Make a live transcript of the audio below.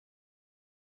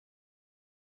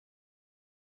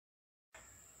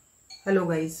Hello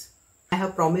guys, I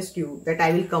have promised you that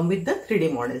I will come with the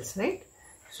 3D models, right?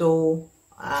 So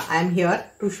I am here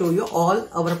to show you all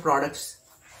our products.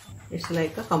 It's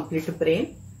like a complete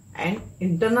brain, and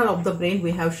internal of the brain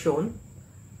we have shown.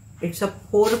 It's a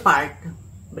 4-part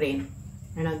brain,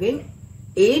 and again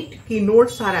 8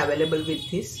 keynotes are available with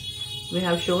this. We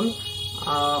have shown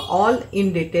all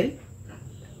in detail.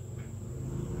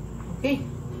 Okay,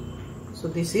 so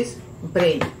this is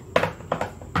brain.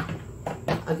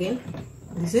 Again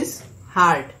this is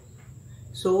heart.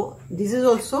 So this is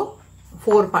also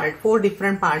 4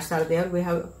 different parts are there. We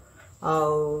have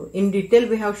in detail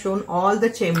we have shown all the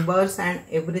chambers and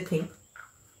everything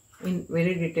in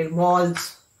very detail.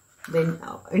 Walls, then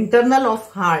internal of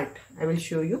heart I will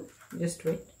show you. Just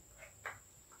wait.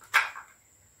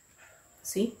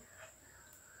 See,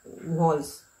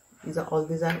 walls, these are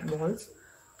walls,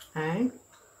 and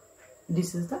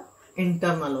this is the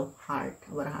internal of heart,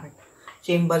 our heart.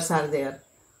 Chambers are there.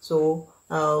 So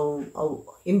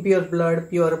impure blood,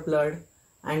 pure blood,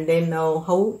 and then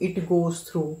how it goes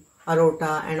through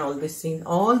aorta and all these things.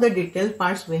 All the detailed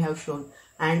parts we have shown.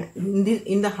 And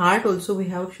in the heart also we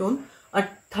have shown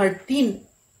 13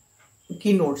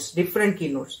 keynotes, different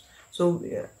keynotes. So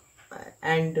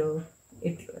and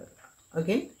it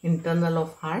again internal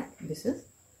of heart. This is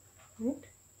right.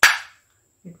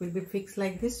 It will be fixed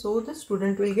like this, so the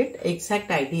student will get exact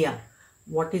idea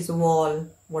what is wall,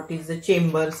 what is the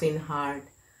chambers in heart,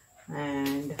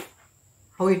 and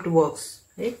how it works,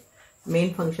 right?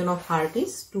 Main function of heart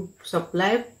is to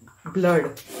supply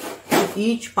blood to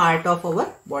each part of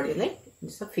our body, like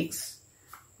it's a fix.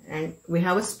 And we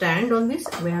have a stand on this,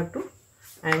 we have to,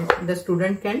 and the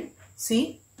student can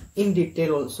see in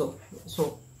detail also.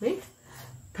 So right,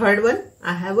 third one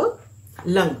I have a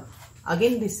lung.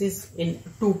 Again this is in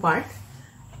 2 part.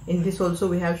 In this also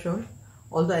we have shown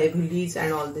all the abilities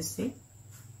and all this thing.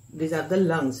 These are the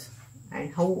lungs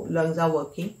and how lungs are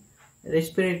working.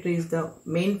 Respiratory is the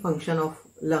main function of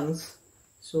lungs.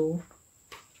 So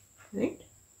right,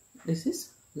 this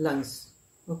is lungs.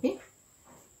 Okay,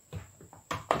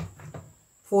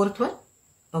 fourth one,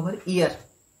 our ear.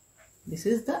 This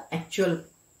is the actual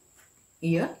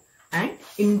ear, and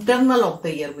internal of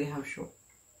the ear we have shown.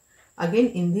 Again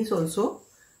in this also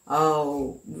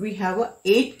we have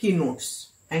 8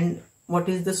 keynotes. And what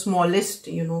is the smallest,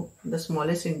 the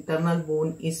smallest internal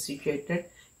bone is situated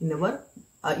in our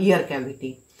ear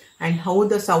cavity, and how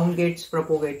the sound gets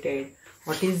propagated,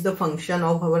 what is the function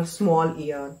of our small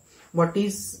ear, what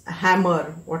is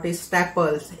hammer, what is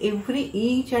staples,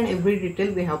 each and every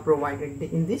detail we have provided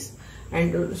in this,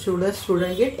 and so the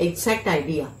student get exact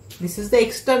idea. This is the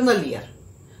external ear,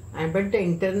 but the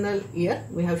internal ear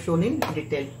we have shown in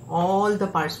detail. All the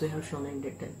parts we have shown in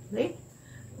detail, right?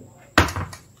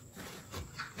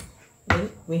 Then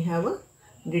we have a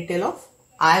detail of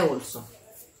eye also.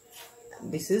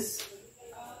 This is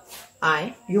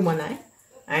eye, human eye,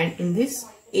 and in this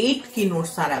 8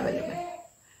 keynotes are available.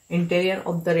 Interior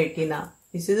of the retina.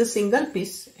 This is a single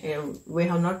piece. We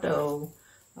have not.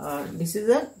 This is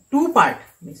a 2-part,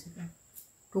 basically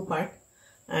 2-part,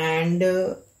 and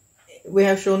we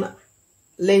have shown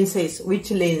lenses.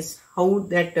 Which lens? How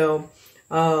that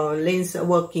lens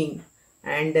working,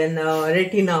 and then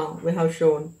retina we have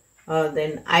shown.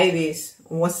 Then iris,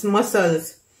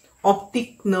 muscles,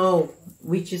 optic nerve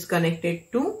which is connected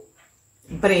to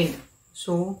brain.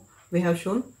 So we have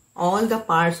shown all the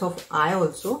parts of eye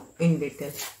also in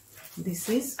detail. This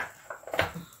is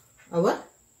our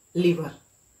liver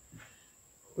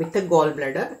with the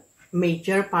gallbladder,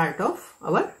 major part of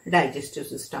our digestive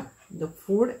system. The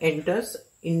food enters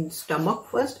in stomach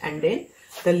first, and then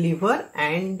the liver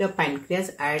and the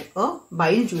pancreas add a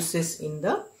bile juices in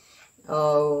the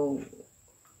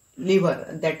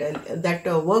liver,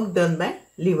 that work done by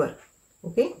liver.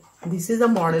 Okay, this is a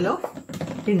model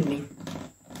of kidney,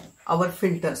 our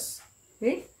filters,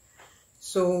 right?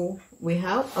 So we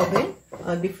have again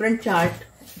a different chart,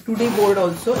 2D board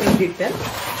also in detail.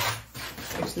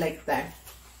 It's like that.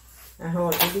 I have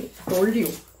already told you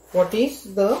what is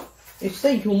it's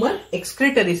a human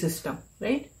excretory system,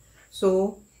 right?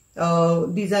 So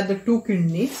these are the 2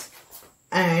 kidneys,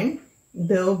 and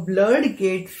the blood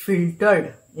gets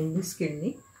filtered in this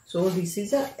kidney. So this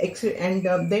is and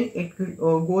then it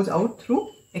goes out through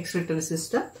excretory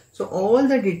system. So all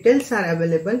the details are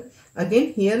available.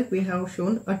 Again here we have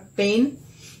shown 10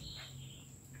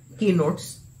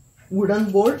 keynotes, wooden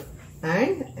board,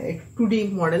 and a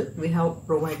 2D model we have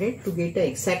provided to get an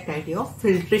exact idea of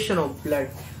filtration of blood.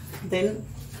 Then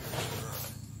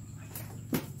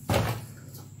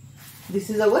this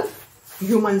is our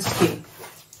human skin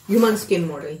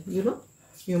model,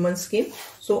 human skin.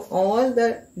 So all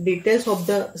the details of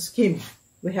the skin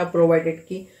we have provided.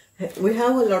 We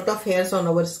have a lot of hairs on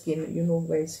our skin, you know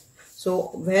guys.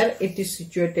 So where it is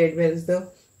situated, where is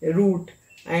the root,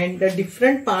 and the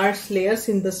different parts, layers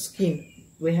in the skin,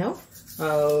 we have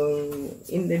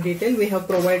in the detail we have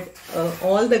provided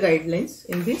all the guidelines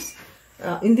in this.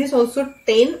 In this also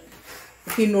 10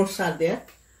 keynotes are there.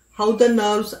 How the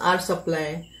nerves are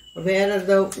supplied, where are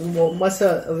the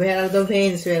muscle, where are the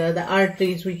veins, where are the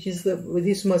arteries, which is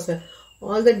this muscle.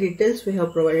 All the details we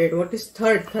have provided. What is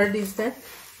third? Third is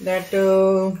that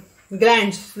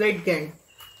glands, sweat gland,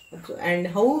 and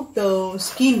how the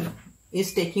skin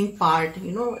is taking part.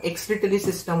 You know, excretory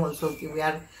system also. We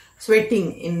are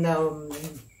sweating in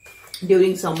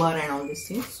during summer and all these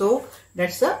things. So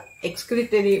that's the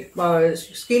excretory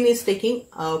skin is taking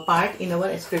part in our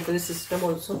excretory system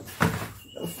also.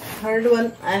 Third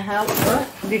one, I have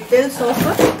details of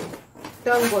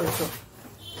tongue also.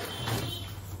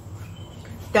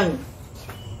 Tongue.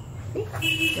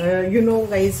 Okay. You know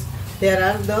guys, there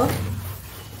are the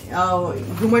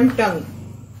human tongue.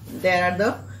 There are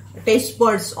the taste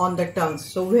buds on the tongue.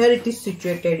 So where it is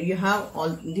situated, you have all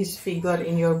this figure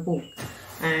in your book,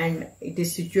 and it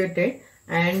is situated.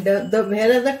 And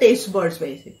where are the taste buds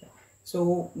basically.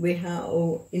 So we have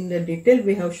in the detail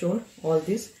we have shown all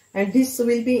this, and this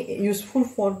will be useful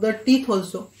for the teeth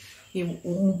also.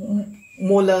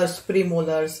 Molars,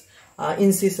 premolars,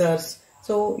 incisors.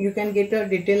 So you can get a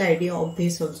detailed idea of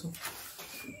this also.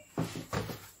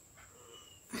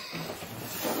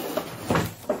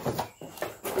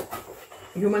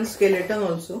 Human skeleton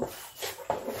also.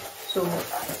 So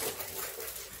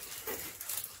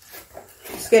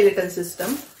skeleton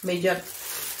system major.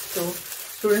 So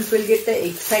students will get the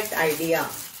exact idea.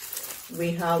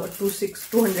 We have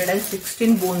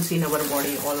 216 bones in our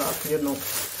body, all of you know.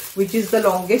 Which is the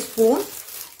longest bone?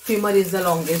 Femur is the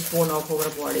longest bone of our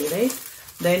body, right?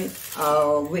 Then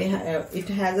it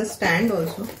has a stand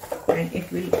also, and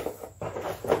it will.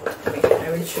 Wait,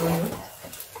 I will show you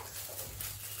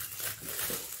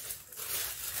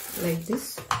like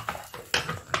this.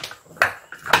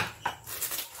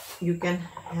 You can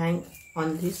hang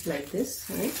on this like this,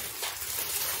 right?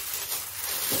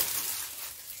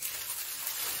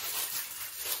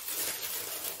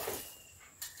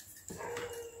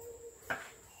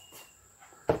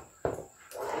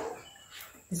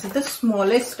 This is the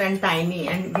smallest and tiny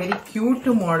and very cute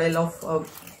model of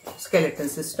skeleton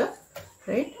system,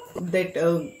 right? That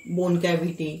bone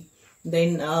cavity,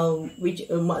 then which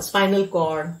spinal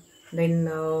cord, then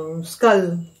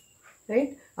skull,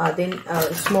 right? Then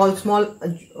small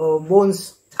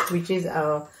bones which is in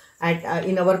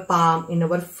our palm, in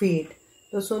our feet.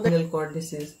 So the spinal cord,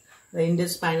 this is in the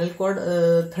spinal cord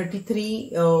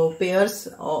 33 pairs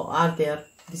are there.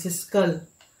 This is skull,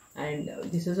 and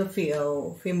this is a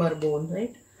femur bone,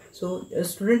 right? So a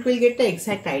student will get the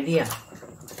exact idea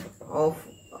of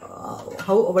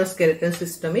how our skeleton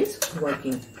system is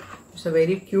working. It's a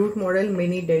very cute model.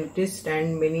 Many dentists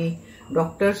and many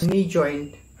doctors, knee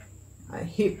joint,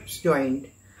 hips joint,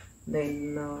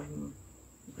 then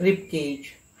rib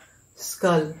cage,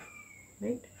 skull,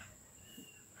 right?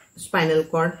 Spinal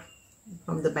cord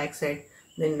from the back side.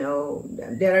 Then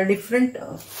there are different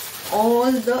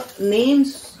all the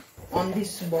names on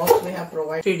this box we have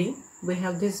provided. 3D, we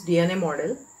have this DNA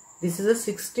model. This is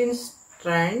a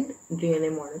 16-strand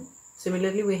DNA model.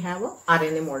 Similarly, we have a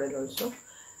RNA model also.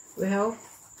 We have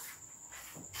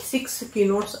 6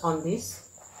 keynotes on this,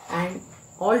 and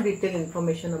all detailed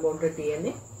information about the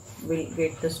DNA will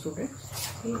get the students.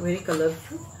 Okay, very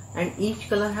colorful, and each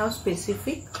color has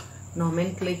specific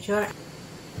nomenclature.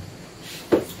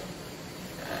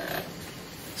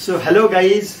 So hello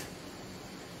guys,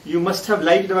 you must have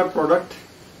liked our product.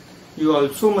 You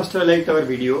also must have liked our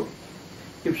video.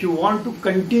 If you want to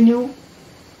continue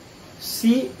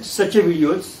see such a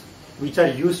videos which are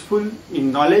useful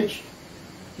in knowledge,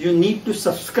 you need to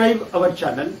subscribe our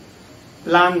channel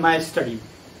Plan My Study.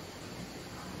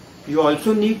 You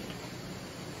also need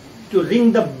to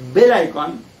ring the bell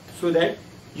icon so that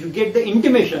you get the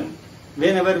intimation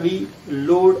whenever we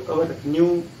load our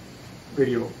new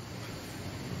video.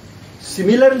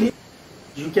 Similarly,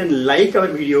 you can like our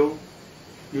video,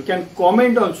 you can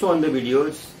comment also on the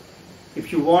videos.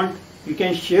 If you want, you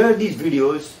can share these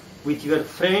videos with your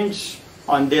friends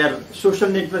on their social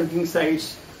networking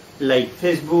sites like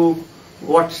Facebook,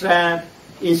 WhatsApp,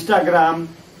 Instagram,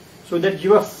 so that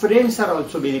your friends are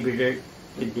also benefited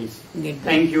with this.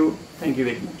 Thank you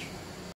very much.